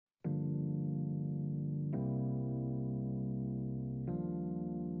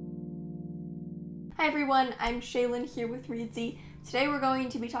Hi everyone, I'm Shaylin here with Reedsy. Today we're going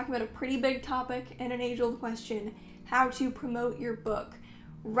to be talking about a pretty big topic and an age-old question: how to promote your book.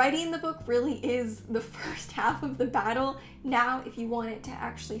 Writing the book really is the first half of the battle. Now, if you want it to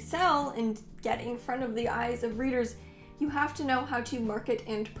actually sell and get in front of the eyes of readers, you have to know how to market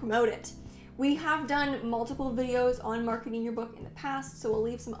and promote it. We have done multiple videos on marketing your book in the past, so we'll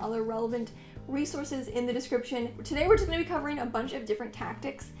leave some other relevant resources in the description. Today we're just going to be covering a bunch of different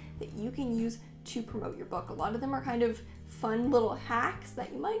tactics that you can use to promote your book. A lot of them are kind of fun little hacks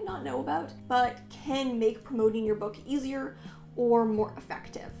that you might not know about, but can make promoting your book easier or more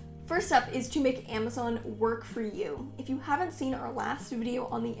effective. First up is to make Amazon work for you. If you haven't seen our last video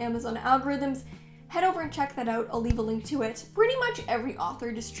on the Amazon algorithms, head over and check that out. I'll leave a link to it. Pretty much every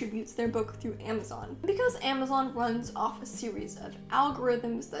author distributes their book through Amazon. Because Amazon runs off a series of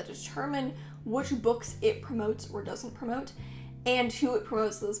algorithms that determine which books it promotes or doesn't promote, and who it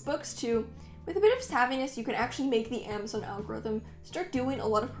promotes those books to, with a bit of savviness, you can actually make the Amazon algorithm start doing a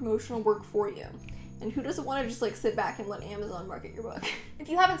lot of promotional work for you. And who doesn't want to just sit back and let Amazon market your book? If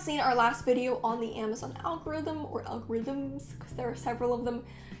you haven't seen our last video on the Amazon algorithm or algorithms, because there are several of them,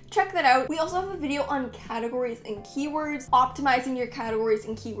 check that out. We also have a video on categories and keywords. Optimizing your categories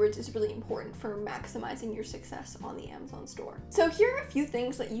and keywords is really important for maximizing your success on the Amazon store. So here are a few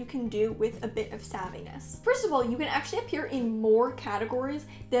things that you can do with a bit of savviness. First of all, you can actually appear in more categories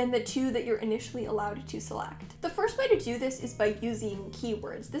than the two that you're initially allowed to select. The first way to do this is by using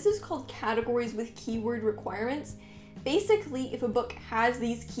keywords. This is called categories with keyword requirements. Basically, if a book has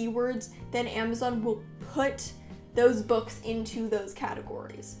these keywords, then Amazon will put those books into those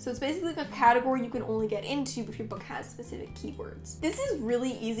categories. So it's basically a category you can only get into if your book has specific keywords. This is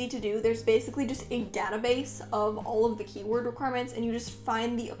really easy to do. There's basically just a database of all of the keyword requirements, and you just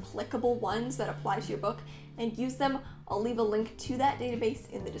find the applicable ones that apply to your book and use them. I'll leave a link to that database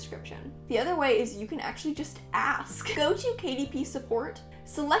in the description. The other way is you can actually just ask. Go to KDP support,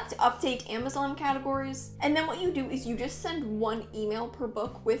 select update Amazon categories, and then what you do is you just send one email per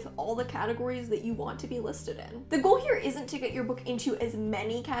book with all the categories that you want to be listed in. The goal here isn't to get your book into as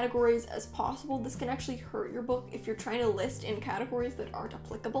many categories as possible. This can actually hurt your book if you're trying to list in categories that aren't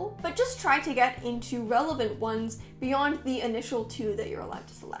applicable, but just try to get into relevant ones beyond the initial two that you're allowed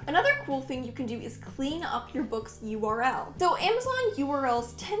to select. Another cool thing you can do is clean up your book's URL. So Amazon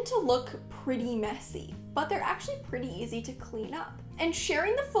URLs tend to look pretty messy, but they're actually pretty easy to clean up. And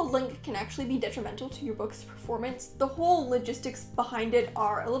sharing the full link can actually be detrimental to your book's performance. The whole logistics behind it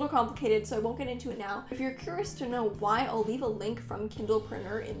are a little complicated, so I won't get into it now. If you're curious to know why, I'll leave a link from Kindle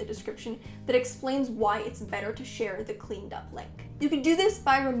Printer in the description that explains why it's better to share the cleaned up link. You can do this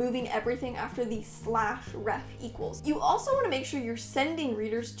by removing everything after the /ref equals. You also want to make sure you're sending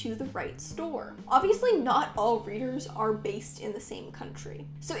readers to the right store. Obviously, not all readers are based in the same country.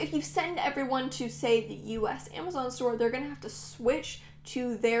 So if you send everyone to, say, the US Amazon store, they're going to have to switch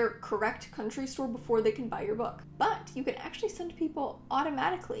to their correct country store before they can buy your book. But you can actually send people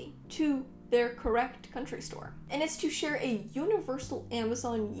automatically to their correct country store. And it's to share a universal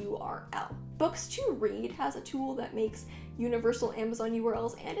Amazon URL. Books to Read has a tool that makes universal Amazon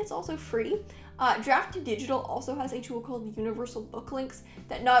URLs, and it's also free. Draft to Digital also has a tool called Universal Book Links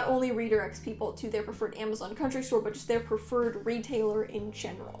that not only redirects people to their preferred Amazon country store, but just their preferred retailer in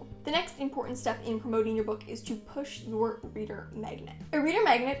general. The next important step in promoting your book is to push your reader magnet. A reader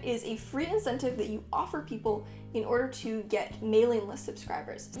magnet is a free incentive that you offer people in order to get mailing list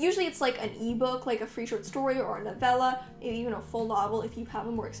subscribers. Usually it's like an ebook, like a free short story or a novella, maybe even a full novel if you have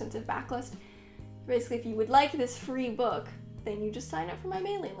a more extensive backlist. Basically, if you would like this free book, then you just sign up for my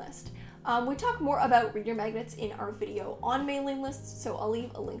mailing list. We talk more about reader magnets in our video on mailing lists, so I'll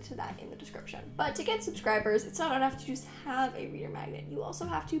leave a link to that in the description. But to get subscribers, it's not enough to just have a reader magnet. You also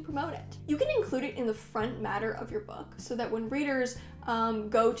have to promote it. You can include it in the front matter of your book so that when readers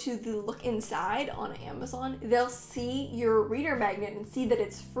go to the look inside on Amazon, they'll see your reader magnet and see that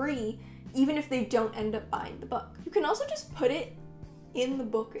it's free, even if they don't end up buying the book. You can also just put it in the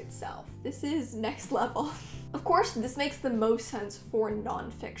book itself. This is next level. Of course, this makes the most sense for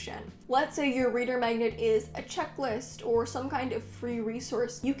nonfiction. Let's say your reader magnet is a checklist or some kind of free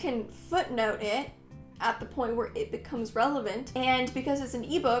resource. You can footnote it at the point where it becomes relevant, and because it's an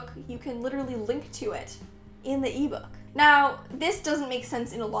ebook, you can literally link to it in the ebook. Now, this doesn't make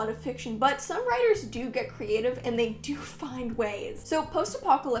sense in a lot of fiction, but some writers do get creative and they do find ways. So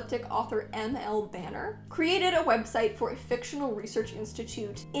post-apocalyptic author M.L. Banner created a website for a fictional research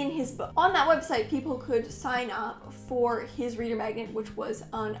institute in his book. On that website, people could sign up for his reader magnet, which was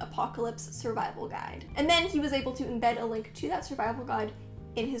an apocalypse survival guide. And then he was able to embed a link to that survival guide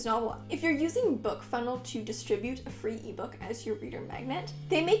in his novel. If you're using BookFunnel to distribute a free ebook as your reader magnet,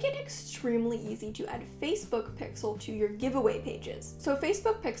 they make it extremely easy to add Facebook Pixel to your giveaway pages. So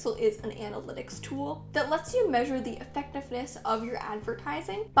Facebook Pixel is an analytics tool that lets you measure the effectiveness of your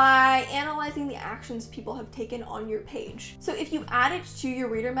advertising by analyzing the actions people have taken on your page. So if you add it to your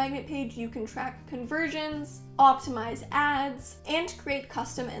reader magnet page, you can track conversions, optimize ads, and create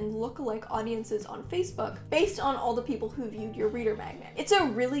custom and lookalike audiences on Facebook based on all the people who viewed your reader magnet. It's a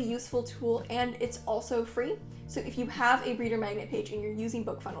really useful tool and it's also free. So if you have a reader magnet page and you're using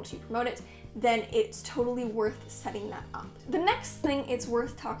BookFunnel to promote it, then it's totally worth setting that up. The next thing it's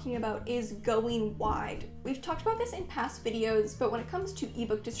worth talking about is going wide. We've talked about this in past videos, but when it comes to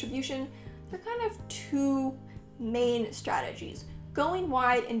ebook distribution, there are kind of two main strategies: going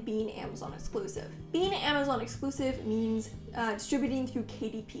wide and being Amazon exclusive. Being Amazon exclusive means distributing through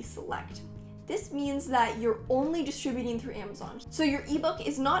KDP Select. This means that you're only distributing through Amazon. So your ebook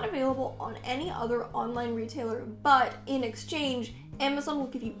is not available on any other online retailer, but in exchange, Amazon will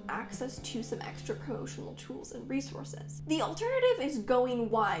give you access to some extra promotional tools and resources. The alternative is going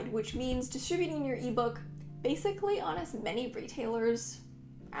wide, which means distributing your ebook basically on as many retailers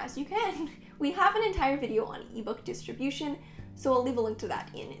as you can. We have an entire video on ebook distribution, so I'll leave a link to that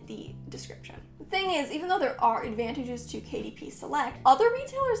in the description. The thing is, even though there are advantages to KDP Select, other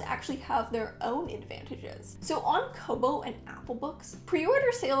retailers actually have their own advantages. So on Kobo and Apple Books,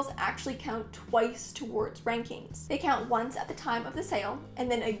 pre-order sales actually count twice towards rankings. They count once at the time of the sale,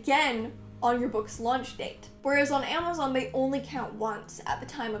 and then again on your book's launch date. Whereas on Amazon, they only count once at the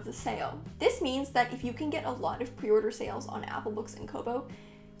time of the sale. This means that if you can get a lot of pre-order sales on Apple Books and Kobo,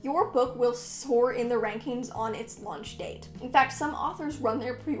 your book will soar in the rankings on its launch date. In fact, some authors run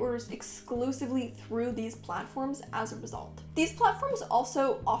their pre-orders exclusively through these platforms as a result. These platforms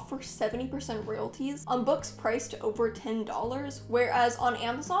also offer 70% royalties on books priced over $10, whereas on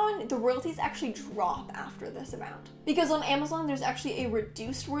Amazon, the royalties actually drop after this amount. Because on Amazon, there's actually a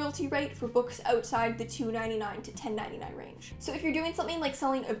reduced royalty rate for books outside the $2.99 to $10.99 range. So if you're doing something like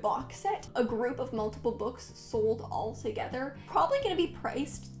selling a box set, a group of multiple books sold all together, probably gonna be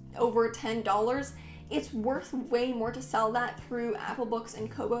priced over $10. It's worth way more to sell that through Apple Books and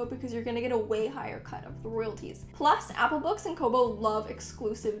Kobo because you're gonna get a way higher cut of the royalties. Plus, Apple Books and Kobo love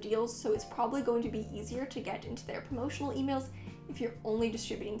exclusive deals, so it's probably going to be easier to get into their promotional emails if you're only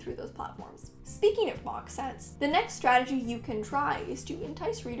distributing through those platforms. Speaking of box sets, the next strategy you can try is to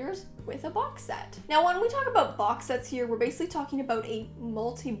entice readers with a box set. Now, when we talk about box sets here, we're basically talking about a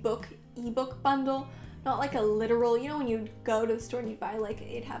multi-book ebook bundle, not like a literal, you know, when you go to the store and you buy like,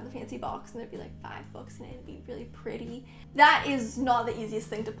 it'd have the fancy box and there'd be like 5 books in it, it'd be really pretty. That is not the easiest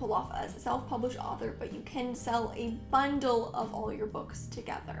thing to pull off as a self-published author, but you can sell a bundle of all your books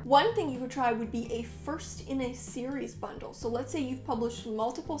together. One thing you could try would be a first in a series bundle. So let's say you've published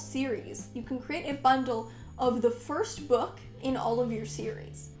multiple series, you can create a bundle of the first book in all of your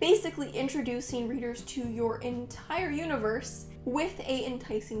series, basically introducing readers to your entire universe with a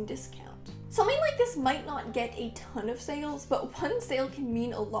enticing discount. Something like this might not get a ton of sales, but one sale can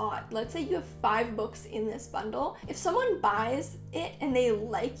mean a lot. Let's say you have 5 books in this bundle. If someone buys it and they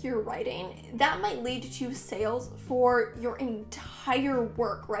like your writing, that might lead to sales for your entire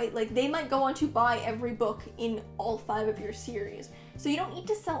work, right? Like they might go on to buy every book in all 5 of your series. So you don't need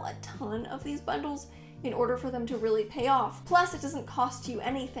to sell a ton of these bundles in order for them to really pay off. Plus, it doesn't cost you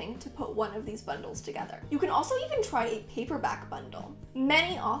anything to put one of these bundles together. You can also even try a paperback bundle.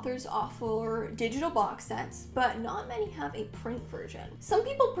 Many authors offer digital box sets, but not many have a print version. Some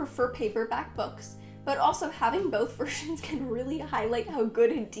people prefer paperback books, but also having both versions can really highlight how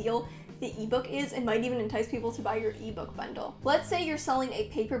good a deal the ebook is and might even entice people to buy your ebook bundle. Let's say you're selling a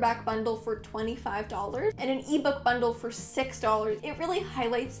paperback bundle for $25 and an ebook bundle for $6. It really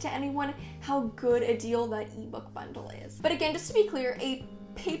highlights to anyone how good a deal that ebook bundle is. But again, just to be clear, a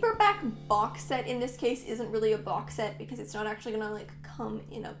paperback box set in this case isn't really a box set because it's not actually gonna like come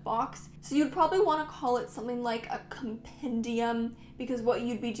in a box. So you'd probably want to call it something like a compendium, because what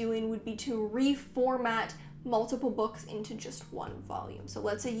you'd be doing would be to reformat multiple books into just one volume. So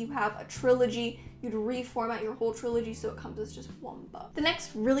let's say you have a trilogy, you'd reformat your whole trilogy so it comes as just one book. The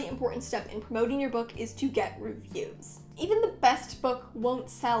next really important step in promoting your book is to get reviews. Even the best book won't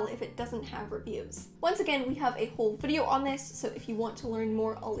sell if it doesn't have reviews. Once again, we have a whole video on this, so if you want to learn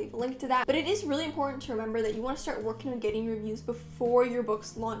more, I'll leave a link to that. But it is really important to remember that you want to start working on getting reviews before your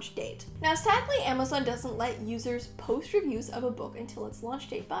book's launch date. Now, sadly, Amazon doesn't let users post reviews of a book until its launch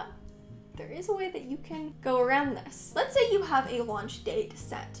date, but there is a way that you can go around this. Let's say you have a launch date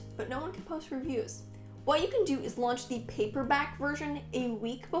set, but no one can post reviews. What you can do is launch the paperback version a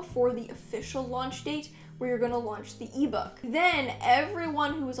week before the official launch date where you're going to launch the ebook. Then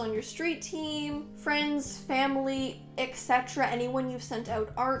everyone who is on your street team, friends, family, etc., anyone you've sent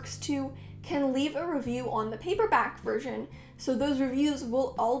out ARCs to, can leave a review on the paperback version, so those reviews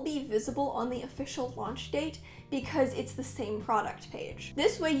will all be visible on the official launch date because it's the same product page.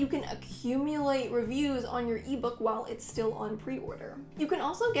 This way you can accumulate reviews on your ebook while it's still on pre-order. You can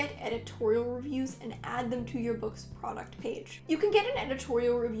also get editorial reviews and add them to your book's product page. You can get an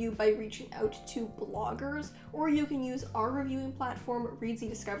editorial review by reaching out to bloggers, or you can use our reviewing platform, Reedsy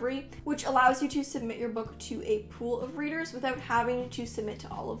Discovery, which allows you to submit your book to a pool of readers without having to submit to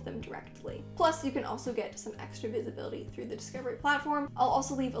all of them directly. Plus, you can also get some extra visibility through the Discovery platform. I'll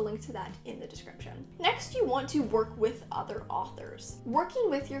also leave a link to that in the description. Next, you want to work with other authors. Working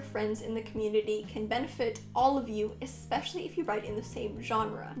with your friends in the community can benefit all of you, especially if you write in the same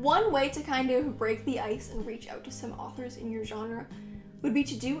genre. One way to kind of break the ice and reach out to some authors in your genre would be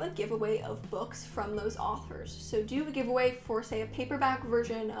to do a giveaway of books from those authors. So do a giveaway for, say, a paperback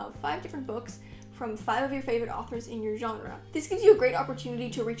version of 5 different books from 5 of your favorite authors in your genre. This gives you a great opportunity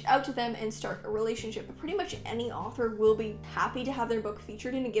to reach out to them and start a relationship. But pretty much any author will be happy to have their book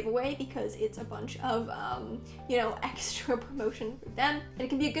featured in a giveaway because it's a bunch of, extra promotion for them. And it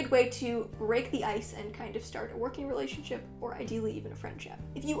can be a good way to break the ice and kind of start a working relationship, or ideally even a friendship.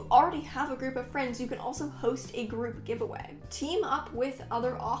 If you already have a group of friends, you can also host a group giveaway. Team up with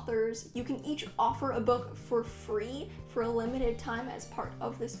other authors. You can each offer a book for free for a limited time as part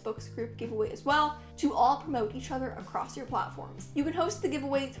of this books group giveaway as well, to all promote each other across your platforms. You can host the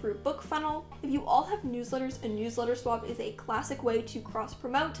giveaway through BookFunnel. If you all have newsletters, a newsletter swap is a classic way to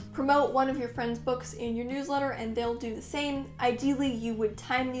cross-promote. Promote one of your friends' books in your newsletter and they'll do the same. Ideally, you would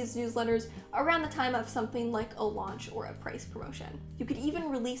time these newsletters around the time of something like a launch or a price promotion. You could even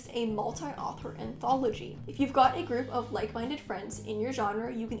release a multi-author anthology. If you've got a group of like-minded friends in your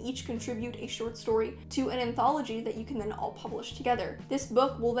genre, you can each contribute a short story to an anthology that you can then all publish together. This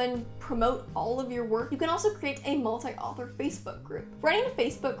book will then promote all of your work. You can also create a multi-author Facebook group. Running a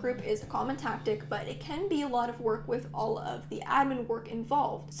Facebook group is a common tactic, but it can be a lot of work with all of the admin work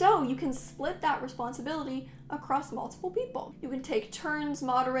involved. So you can split that responsibility across multiple people. You can take turns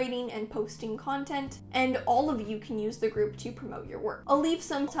moderating and posting content, and all of you can use the group to promote your work. I'll leave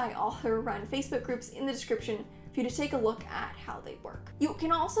some multi-author run Facebook groups in the description for you to take a look at how they work. You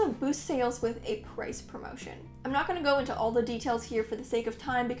can also boost sales with a price promotion. I'm not going to go into all the details here for the sake of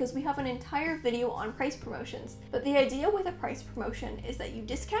time because we have an entire video on price promotions, but the idea with a price promotion is that you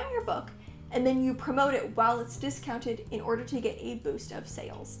discount your book and then you promote it while it's discounted in order to get a boost of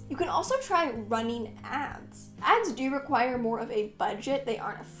sales. You can also try running ads. Ads do require more of a budget. They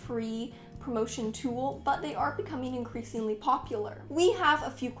aren't a free promotion tool, but they are becoming increasingly popular. We have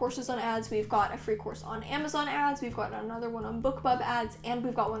a few courses on ads. We've got a free course on Amazon ads, we've got another one on BookBub ads, and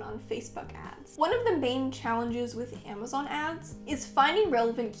we've got one on Facebook ads. One of the main challenges with Amazon ads is finding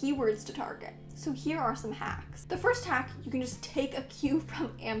relevant keywords to target. So here are some hacks. The first hack, you can just take a cue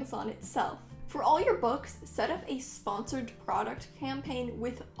from Amazon itself. For all your books, set up a sponsored product campaign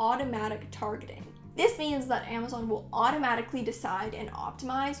with automatic targeting. This means that Amazon will automatically decide and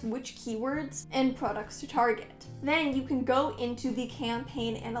optimize which keywords and products to target. Then you can go into the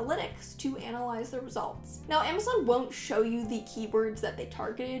campaign analytics to analyze the results. Now, Amazon won't show you the keywords that they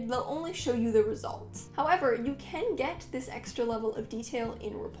targeted, they'll only show you the results. However, you can get this extra level of detail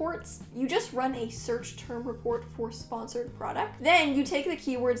in reports. You just run a search term report for sponsored product. Then you take the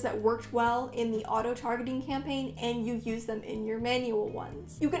keywords that worked well in the auto targeting campaign and you use them in your manual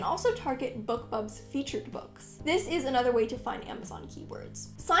ones. You can also target BookBub's featured books. This is another way to find Amazon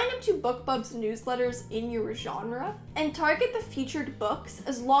keywords. Sign up to BookBub's newsletters in your genre and target the featured books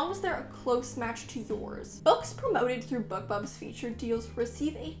as long as they're a close match to yours. Books promoted through BookBub's featured deals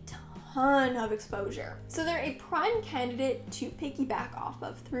receive a ton of exposure, so they're a prime candidate to piggyback off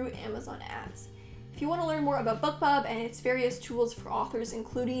of through Amazon ads. If you want to learn more about BookBub and its various tools for authors,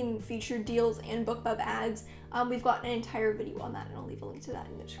 including featured deals and BookBub ads, we've got an entire video on that, and I'll leave a link to that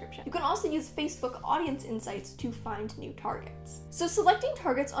in the description. You can also use Facebook audience insights to find new targets. So selecting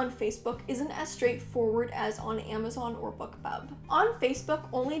targets on Facebook isn't as straightforward as on Amazon or BookBub. On Facebook,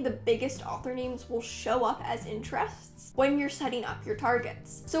 only the biggest author names will show up as interests when you're setting up your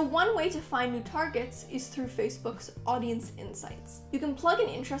targets. So one way to find new targets is through Facebook's audience insights. You can plug an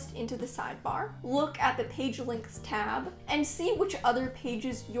interest into the sidebar, look at the page links tab, and see which other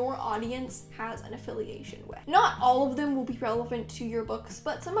pages your audience has an affiliation with. Not all of them will be relevant to your books,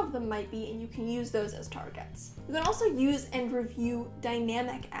 but some of them might be, and you can use those as targets. You can also use and review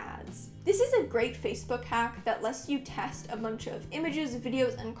dynamic ads. This is a great Facebook hack that lets you test a bunch of images,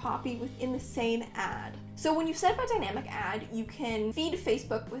 videos, and copy within the same ad. So when you set up a dynamic ad, you can feed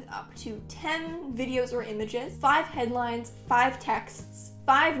Facebook with up to 10 videos or images, 5 headlines, 5 texts,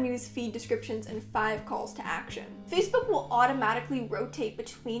 5 news feed descriptions, and 5 calls to action. Facebook will automatically rotate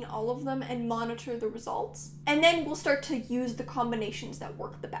between all of them and monitor the results, and then we'll start to use the combinations that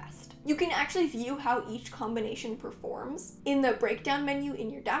work the best. You can actually view how each combination performs in the breakdown menu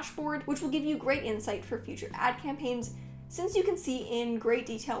in your dashboard, which will give you great insight for future ad campaigns, since you can see in great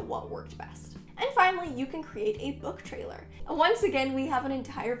detail what worked best. And finally, you can create a book trailer. Once again, we have an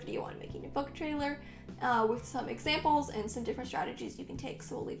entire video on making a book trailer with some examples and some different strategies you can take,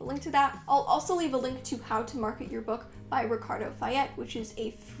 so we'll leave a link to that. I'll also leave a link to How to Market Your Book by Ricardo Fayette, which is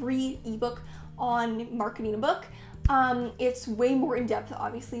a free ebook on marketing a book. It's way more in-depth,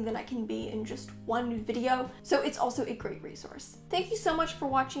 obviously, than I can be in just one video, so it's also a great resource. Thank you so much for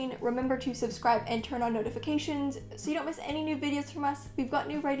watching. Remember to subscribe and turn on notifications so you don't miss any new videos from us. We've got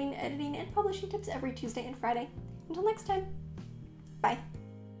new writing, editing, and publishing tips every Tuesday and Friday. Until next time, bye.